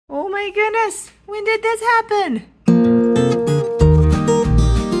my goodness, when did this happen?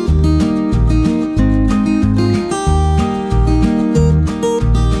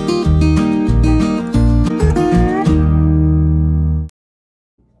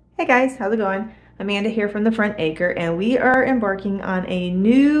 Hey guys, how's it going? Amanda here from the Front Acre, and we are embarking on a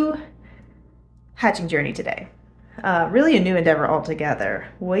new hatching journey today. Really a new endeavor altogether.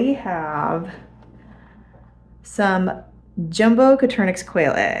 We have some jumbo Coturnix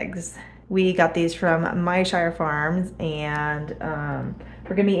quail eggs. We got these from Myshire Farms, and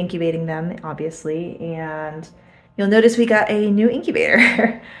we're gonna be incubating them, obviously, and you'll notice we got a new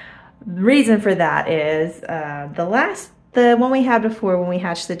incubator. The reason for that is the one we had before when we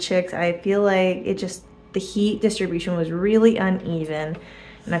hatched the chicks, I feel like the heat distribution was really uneven,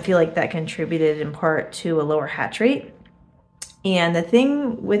 and I feel like that contributed in part to a lower hatch rate. And the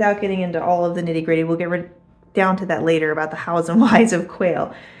thing, without getting into all of the nitty gritty, we'll get down to that later about the hows and whys of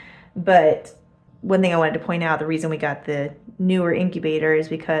quail. But one thing I wanted to point out, the reason we got the newer incubator is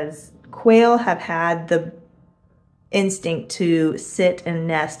because quail have had the instinct to sit and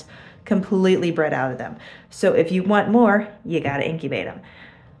nest completely bred out of them. So if you want more, you gotta incubate them.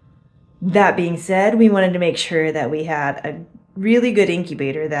 That being said, we wanted to make sure that we had a really good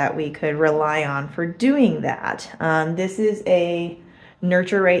incubator that we could rely on for doing that. This is a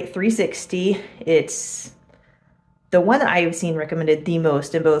Nurture Rate 360. It's the one that I've seen recommended the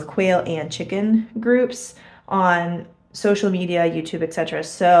most in both quail and chicken groups on social media, YouTube, etc.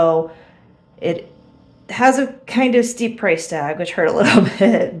 So it has a kind of steep price tag, which hurt a little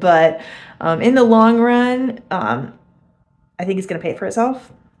bit, but in the long run, I think it's going to pay for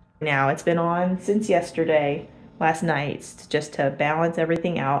itself. Now, it's been on since yesterday, last night, just to balance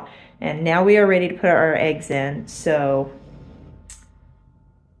everything out, and now we are ready to put our eggs in. So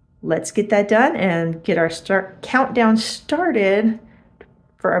let's get that done and get our countdown started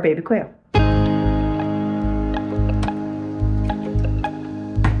for our baby quail.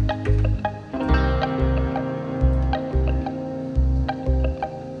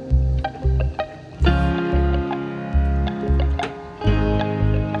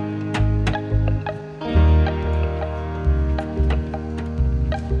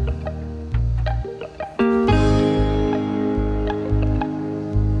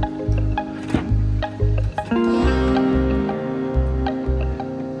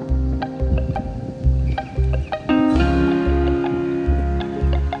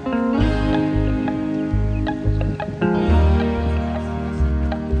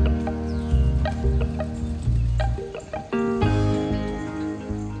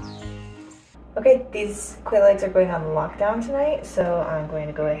 Okay, these quail eggs are going on lockdown tonight, so I'm going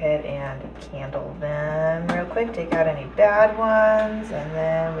to go ahead and candle them real quick, take out any bad ones, and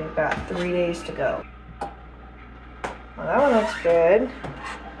then we've got 3 days to go. Well, that one looks good.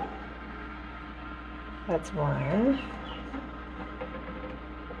 That's one.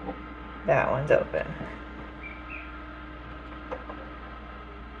 That one's open.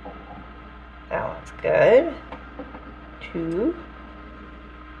 That one's good. 2.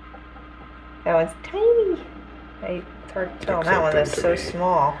 That one's tiny. It's hard to tell. That one is so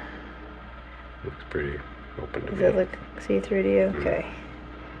small. Looks pretty open to me. Does it look see-through to you? Okay.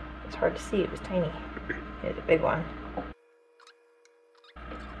 It's hard to see. It was tiny. It's a big one.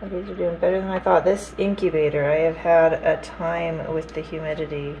 Well, these are doing better than I thought. This incubator, I have had a time with the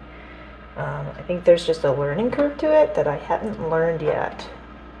humidity. I think there's just a learning curve to it that I hadn't learned yet.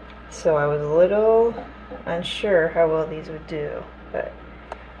 So I was a little unsure how well these would do, but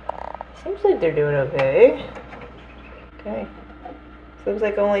seems like they're doing okay. Okay. So looks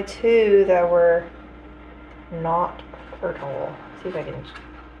like only 2 that were not fertile. See if I can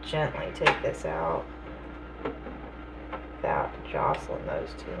gently take this out without jostling those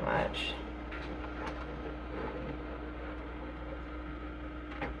too much.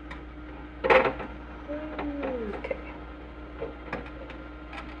 Okay.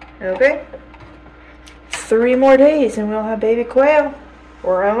 Okay. 3 more days and we'll have baby quail.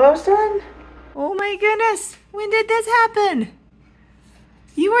 We're almost done. Oh my goodness, when did this happen?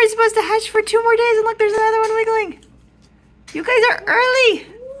 You were supposed to hatch for 2 more days, and look, there's another one wiggling. You guys are early.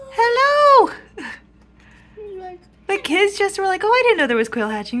 Hello. The kids just were like, oh, I didn't know there was quail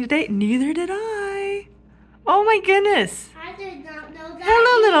hatching today. Neither did I. Oh my goodness. I did not know that.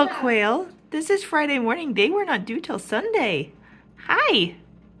 Hello, little either. quail. This is Friday morning. They were not due till Sunday. Hi.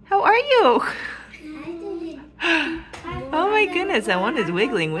 How are you? Oh my goodness, that one is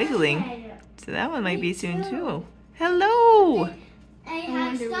wiggling. So that one might be soon too. Hello! I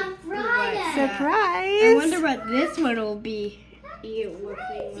have surprise. Surprise! I wonder what this one will be.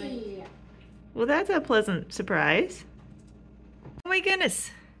 Well, that's a pleasant surprise. Oh my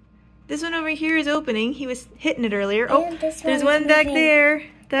goodness. This one over here is opening. He was hitting it earlier. Oh, And this there's one is one back moving. there.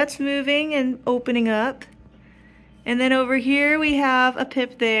 That's moving and opening up. And then over here we have a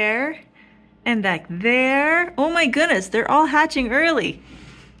pip there. And back there. Oh my goodness, they're all hatching early.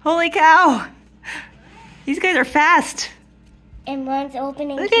 Holy cow. These guys are fast. And one's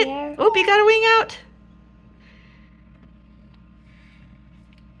opening Look here. at, oh, he got a wing out.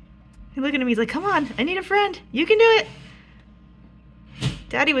 He's looking at me, he's like, come on, I need a friend. You can do it.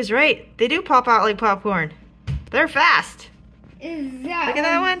 Daddy was right. They do pop out like popcorn. They're fast. Is that Look at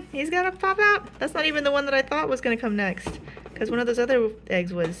that one. He's got to pop out. That's not even the one that I thought was going to come next. Because one of those other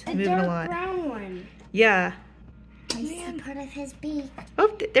eggs was a moving dark a lot. brown one? Yeah. I see part of his beak.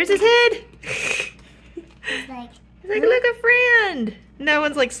 Oh, there's his head. He's like, He's like, look, a friend. No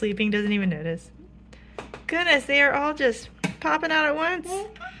one's like sleeping, doesn't even notice. Goodness, they are all just popping out at once.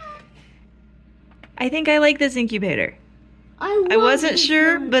 I think I like this incubator. I wasn't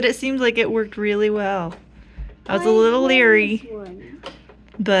sure, but it seems like it worked really well. I was a little leery,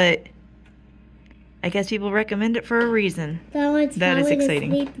 but I guess people recommend it for a reason. that one's That is falling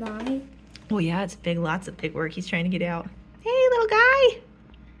exciting. asleep, Mommy. Oh yeah, it's big, lots of big work. He's trying to get out. Hey, little guy.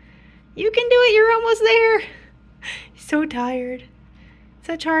 You can do it, you're almost there. He's so tired.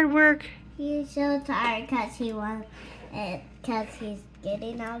 Such hard work. He's so tired because he's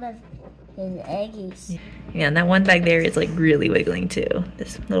getting out of his eggies. Yeah, and that one back there is like really wiggling too.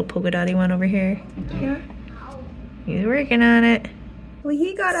 This little polka dotty one over here. Yeah. He's working on it. Well,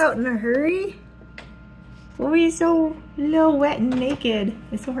 he got out in a hurry. Well, he's so little wet and naked.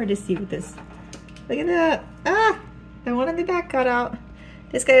 It's so hard to see with this. Look at that. Ah! The one in the back got out.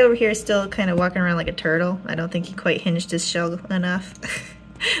 This guy over here is still kind of walking around like a turtle. I don't think he quite hinged his shell enough.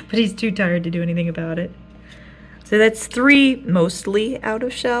 But he's too tired to do anything about it. So that's 3 mostly out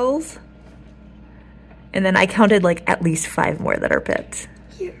of shells. And then I counted like at least 5 more that are pipped.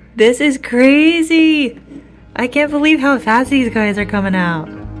 This is crazy. I can't believe how fast these guys are coming out.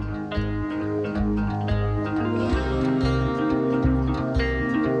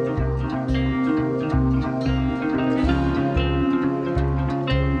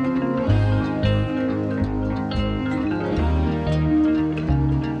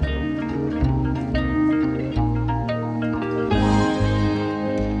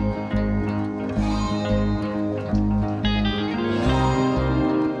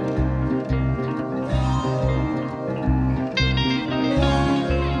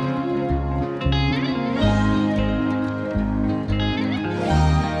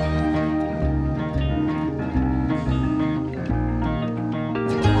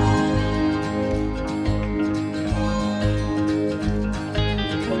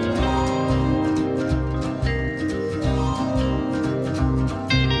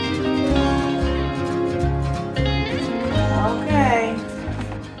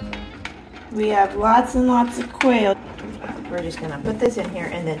 We have lots and lots of quail. We're just gonna put this in here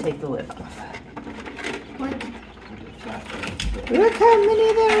and then take the lid off. Look how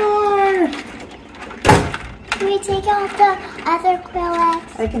many there are! Can we take out the other quail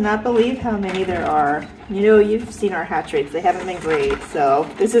eggs? I cannot believe how many there are. You know, you've seen our hatch rates. They haven't been great, so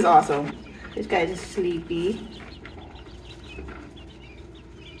this is awesome. This guy is sleepy.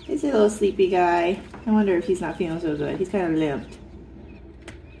 He's a little sleepy guy. I wonder if he's not feeling so good. He's kind of limped.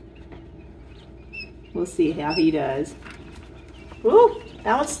 We'll see how he does. Ooh,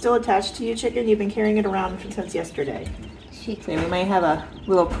 that one's still attached to you, chicken. You've been carrying it around since yesterday. So we might have a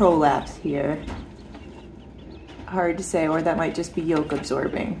little prolapse here. Hard to say, or that might just be yolk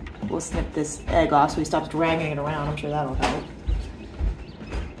absorbing. We'll snip this egg off so he stops dragging it around. I'm sure that'll help.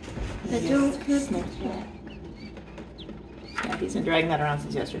 Yeah, he's been dragging that around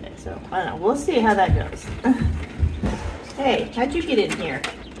since yesterday, so I don't know. We'll see how that goes. Hey, how'd you get in here?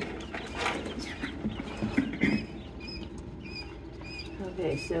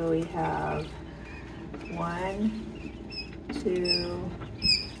 Okay, so we have 1, 2,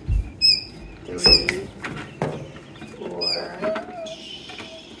 3, 4,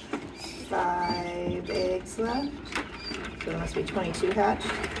 5 eggs left. So there must be 22 hatched.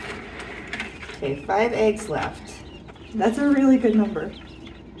 Okay, 5 eggs left. That's a really good number.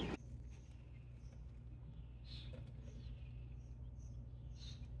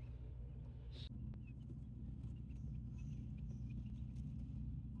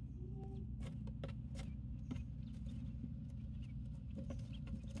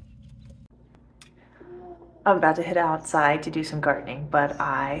 I'm about to head outside to do some gardening, but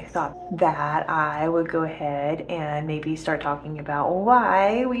I thought that I would go ahead and maybe start talking about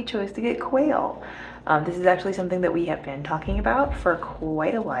why we chose to get quail. This is actually something that we have been talking about for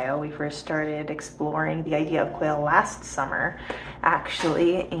quite a while. We first started exploring the idea of quail last summer,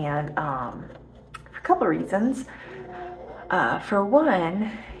 actually, and for a couple of reasons. For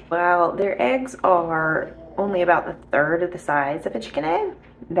one, while their eggs are only about a third of the size of a chicken egg,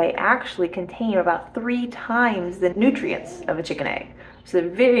 they actually contain about 3 times the nutrients of a chicken egg. So they're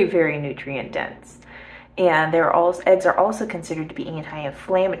very, very nutrient dense. And eggs are also considered to be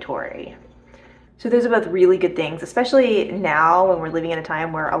anti-inflammatory. So those are both really good things, especially now when we're living in a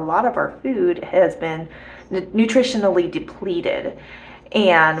time where a lot of our food has been nutritionally depleted.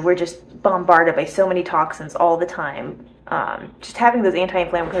 And we're just bombarded by so many toxins all the time. Just having those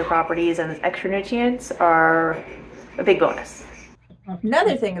anti-inflammatory properties and those extra nutrients are a big bonus.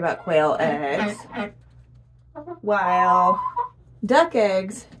 Another thing about quail eggs, while duck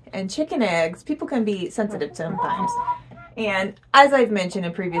eggs and chicken eggs, people can be sensitive sometimes. And as I've mentioned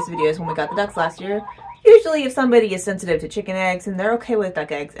in previous videos when we got the ducks last year, usually if somebody is sensitive to chicken eggs, and they're okay with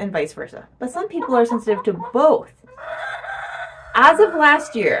duck eggs and vice versa. But some people are sensitive to both. As of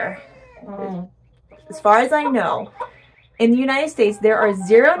last year, as far as I know, in the United States, there are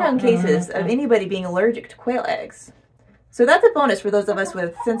 0 known cases of anybody being allergic to quail eggs. So that's a bonus for those of us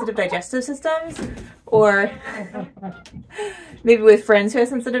with sensitive digestive systems, or maybe with friends who have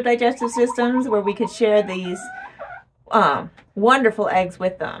sensitive digestive systems, where we could share these wonderful eggs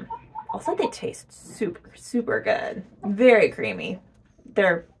with them. Also, they taste super, super good. Very creamy.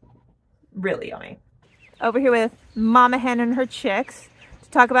 They're really yummy. Over here with Mama Hen and her chicks to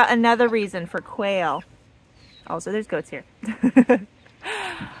talk about another reason for quail. Also, there's goats here.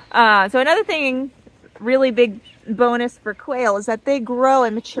 So another thing, really big bonus for quail, is that they grow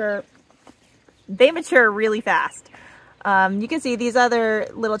and mature. They mature really fast. You can see these other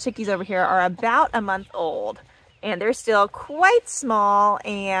little chickies over here are about a month old, and they're still quite small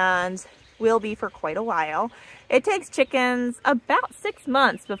and will be for quite a while. It takes chickens about 6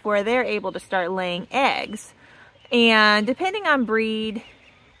 months before they're able to start laying eggs. And depending on breed,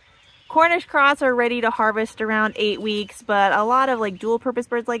 Cornish cross are ready to harvest around 8 weeks, but a lot of like dual purpose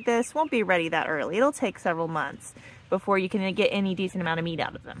birds like this won't be ready that early. It'll take several months before you can get any decent amount of meat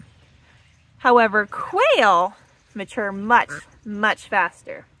out of them. However, quail mature much, much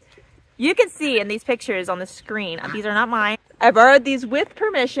faster. You can see in these pictures on the screen, these are not mine. I borrowed these with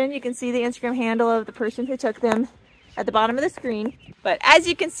permission. You can see the Instagram handle of the person who took them at the bottom of the screen. But as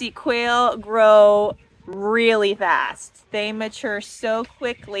you can see, quail grow really fast. They mature so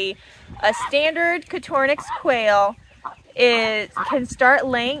quickly. A standard Coturnix quail can start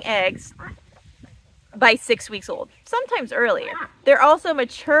laying eggs by 6 weeks old, sometimes earlier. They're also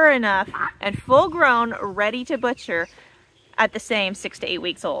mature enough and full grown, ready to butcher at the same 6 to 8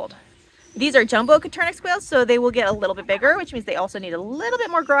 weeks old. These are jumbo Coturnix quails, so they will get a little bit bigger, which means they also need a little bit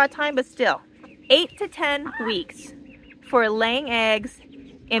more grow out time, but still 8 to 10 weeks for laying eggs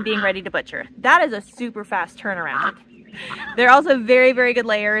and being ready to butcher. That is a super fast turnaround. They're also very, very good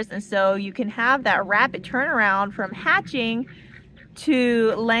layers, and so you can have that rapid turnaround from hatching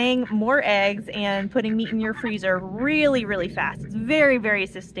to laying more eggs and putting meat in your freezer really, really fast. It's very, very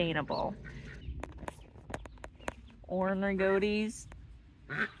sustainable. Ornery goaties.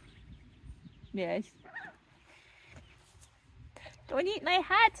 Yes. Don't eat my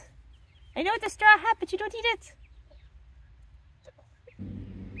hat. I know it's a straw hat, but you don't eat it.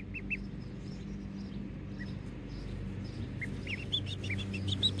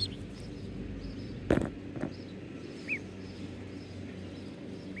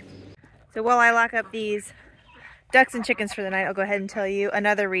 So while I lock up these ducks and chickens for the night, I'll go ahead and tell you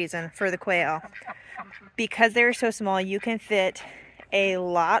another reason for the quail. Because they're so small, you can fit a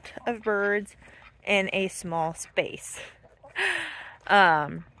lot of birds in a small space.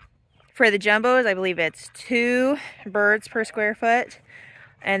 For the jumbos, I believe it's 2 birds per square foot.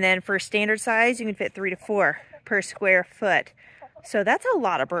 And then for standard size, you can fit 3 to 4 per square foot. So that's a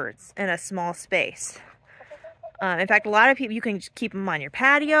lot of birds in a small space. In fact, a lot of people, you can keep them on your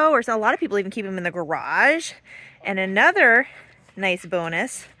patio, or a lot of people even keep them in the garage. And another nice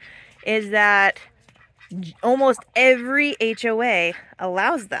bonus is that almost every HOA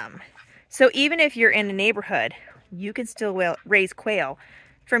allows them. So even if you're in a neighborhood, you can still raise quail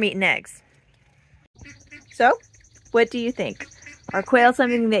for meat and eggs. So, what do you think? Are quail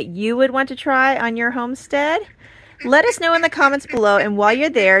something that you would want to try on your homestead? Let us know in the comments below, and while you're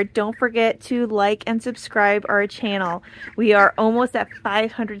there, don't forget to like and subscribe our channel. We are almost at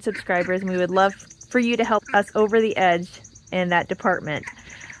 500 subscribers, and we would love for you to help us over the edge in that department.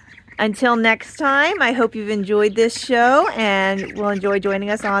 Until next time, I hope you've enjoyed this show and will enjoy joining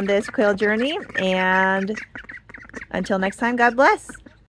us on this quail journey. And until next time, God bless.